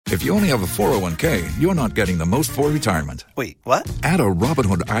If you only have a 401k, you're not getting the most for retirement. Wait, what? Add a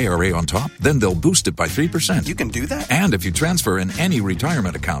Robinhood IRA on top, then they'll boost it by 3%. You can do that? And if you transfer in any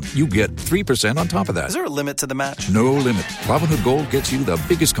retirement account, you get 3% on top of that. Is there a limit to the match? No limit. Robinhood Gold gets you the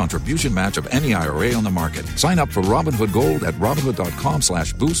biggest contribution match of any IRA on the market. Sign up for Robinhood Gold at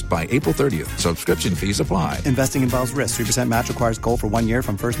Robinhood.com/boost by April 30th. Subscription fees apply. Investing involves risk. 3% match requires gold for 1 year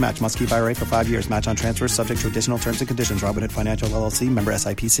from first match. Must keep IRA for 5 years. Match on transfers subject to additional terms and conditions. Robinhood Financial LLC, member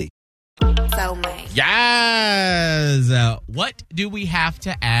SIPC. Yes. What do we have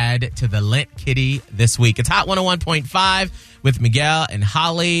to add to the Lent Kitty this week? It's Hot 101.5 with Miguel and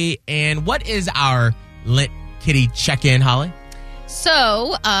Holly. And what is our Lent Kitty check-in, Holly?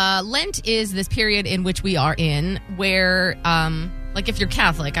 So, Lent is this period in which we are in where, like if you're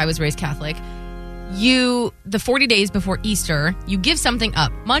Catholic, I was raised Catholic, the 40 days before Easter, you give something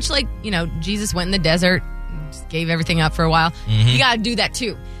up. Much like, Jesus went in the desert, just gave everything up for a while. Mm-hmm. You got to do that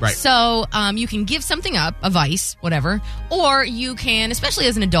too. Right. So you can give something up, a vice, whatever, or you can, especially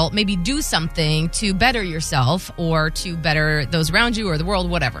as an adult, maybe do something to better yourself or to better those around you or the world,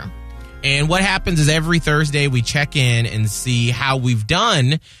 whatever. And what happens is every Thursday we check in and see how we've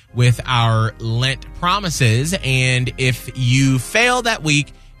done with our Lent promises. And if you fail that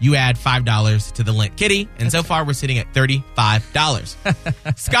week, you add $5 to the Lent Kitty. And so far, we're sitting at $35.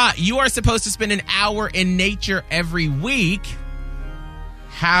 Scott, you are supposed to spend an hour in nature every week.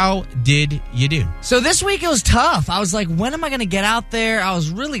 How did you do? So this week it was tough. I was like, when am I going to get out there? I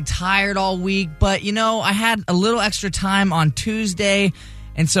was really tired all week. But, I had a little extra time on Tuesday.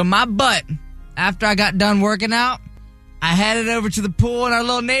 And so my butt, after I got done working out, I headed over to the pool in our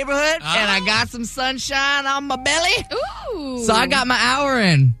little neighborhood, and I got some sunshine on my belly. Ooh. So I got my hour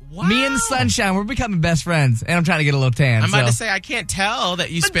in. Wow. Me and the sunshine, we're becoming best friends, and I'm trying to get a little tan. I'm about to say, I can't tell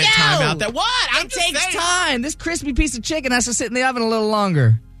that you spent time out there. What? It takes time. This crispy piece of chicken has to sit in the oven a little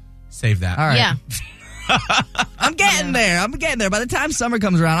longer. Save that. All right. Yeah. I'm getting there. By the time summer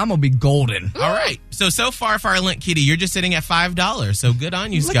comes around, I'm going to be golden. All right. So far for our Lent Kitty, you're just sitting at $5. So good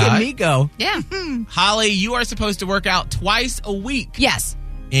on you, Scott. Look at me go. Yeah. Holly, you are supposed to work out twice a week. Yes.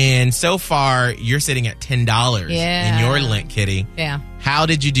 And so far, you're sitting at $10 in your Lent Kitty. Yeah. How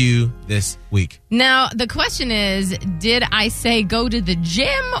did you do this week? Now, the question is, did I say go to the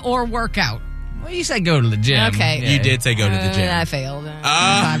gym or work out? Well, you said go to the gym. Okay. You did say go to the gym. I failed.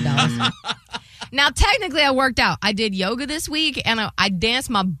 $5. Now, technically, I worked out. I did yoga this week, and I danced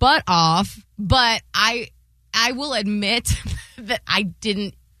my butt off, but I will admit that I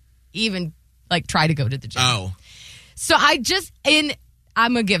didn't even, try to go to the gym. Oh. So I'm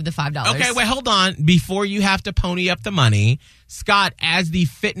going to give the $5. Okay, wait, hold on. Before you have to pony up the money, Scott, as the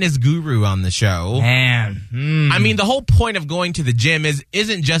fitness guru on the show, man, I mean, the whole point of going to the gym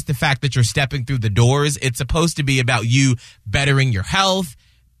isn't just the fact that you're stepping through the doors. It's supposed to be about you bettering your health,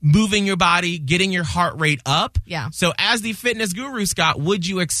 moving your body, getting your heart rate up. Yeah. So as the fitness guru, Scott, would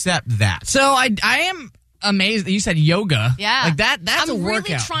you accept that? So I am amazed that you said yoga. Yeah. That's a workout. I'm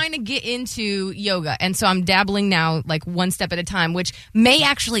really trying to get into yoga. And so I'm dabbling now, one step at a time, which may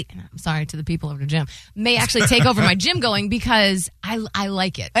actually, I'm sorry to the people over the gym, may actually take over my gym going because I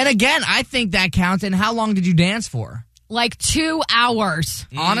like it. And again, I think that counts. And how long did you dance for? 2 hours.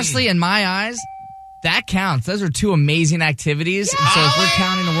 Honestly, in my eyes, that counts. Those are two amazing activities. Yeah. So if we're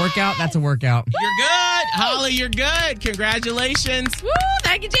counting a workout, that's a workout. You're good. Holly, you're good. Congratulations. Woo,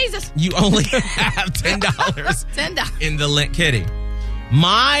 thank you, Jesus. You only have $10 $10 in the Lent Kitty.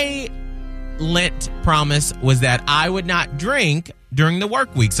 My Lent promise was that I would not drink during the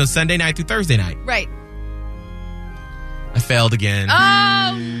work week, so Sunday night through Thursday night. Right. I failed again.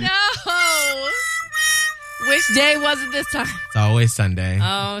 Oh, no. Which day was it this time? It's always Sunday.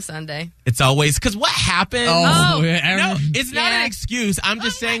 Oh, Sunday. It's always, because what happens? Oh, no, it's not an excuse. I'm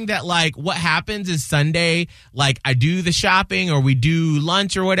just saying that, what happens is Sunday, I do the shopping or we do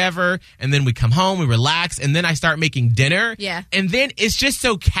lunch or whatever, and then we come home, we relax, and then I start making dinner. Yeah. And then it's just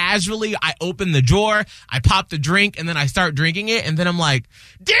so casually, I open the drawer, I pop the drink, and then I start drinking it, and then I'm like,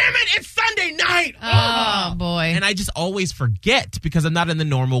 damn it, it's Sunday night! Oh, boy. And I just always forget because I'm not in the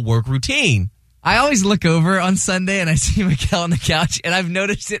normal work routine. I always look over on Sunday and I see Miguel on the couch, and I've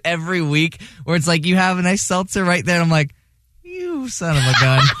noticed it every week where it's you have a nice seltzer right there, and I'm like, you son of a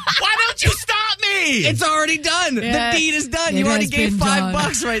gun. Why don't you stop me? It's already done. Yeah, the deed is done. You already gave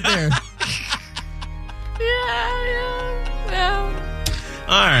 $5 right there. Yeah.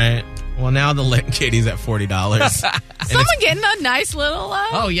 All right. Well, now the Lent Kitty's at $40. Someone getting a nice little...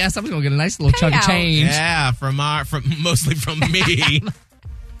 oh, yeah, someone's going to get a nice little chunk of change. Yeah, mostly from me.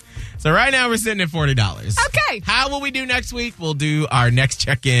 So right now we're sitting at $40. Okay. How will we do next week? We'll do our next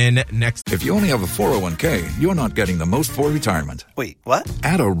check-in next. If you only have a 401k, you're not getting the most for retirement. Wait, what?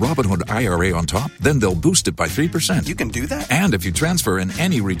 Add a Robinhood IRA on top, then they'll boost it by 3%. You can do that? And if you transfer in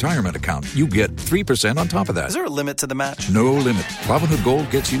any retirement account, you get 3% on top of that. Is there a limit to the match? No limit. Robinhood Gold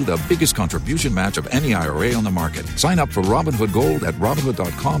gets you the biggest contribution match of any IRA on the market. Sign up for Robinhood Gold at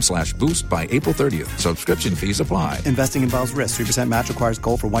Robinhood.com/boost by April 30th. Subscription fees apply. Investing involves risk. 3% match requires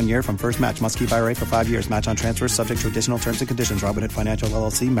gold for 1 year from first match. Must keep IRA for 5 years. Match on transfers subject to additional terms and conditions. Robinhood Financial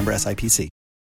LLC. Member SIPC.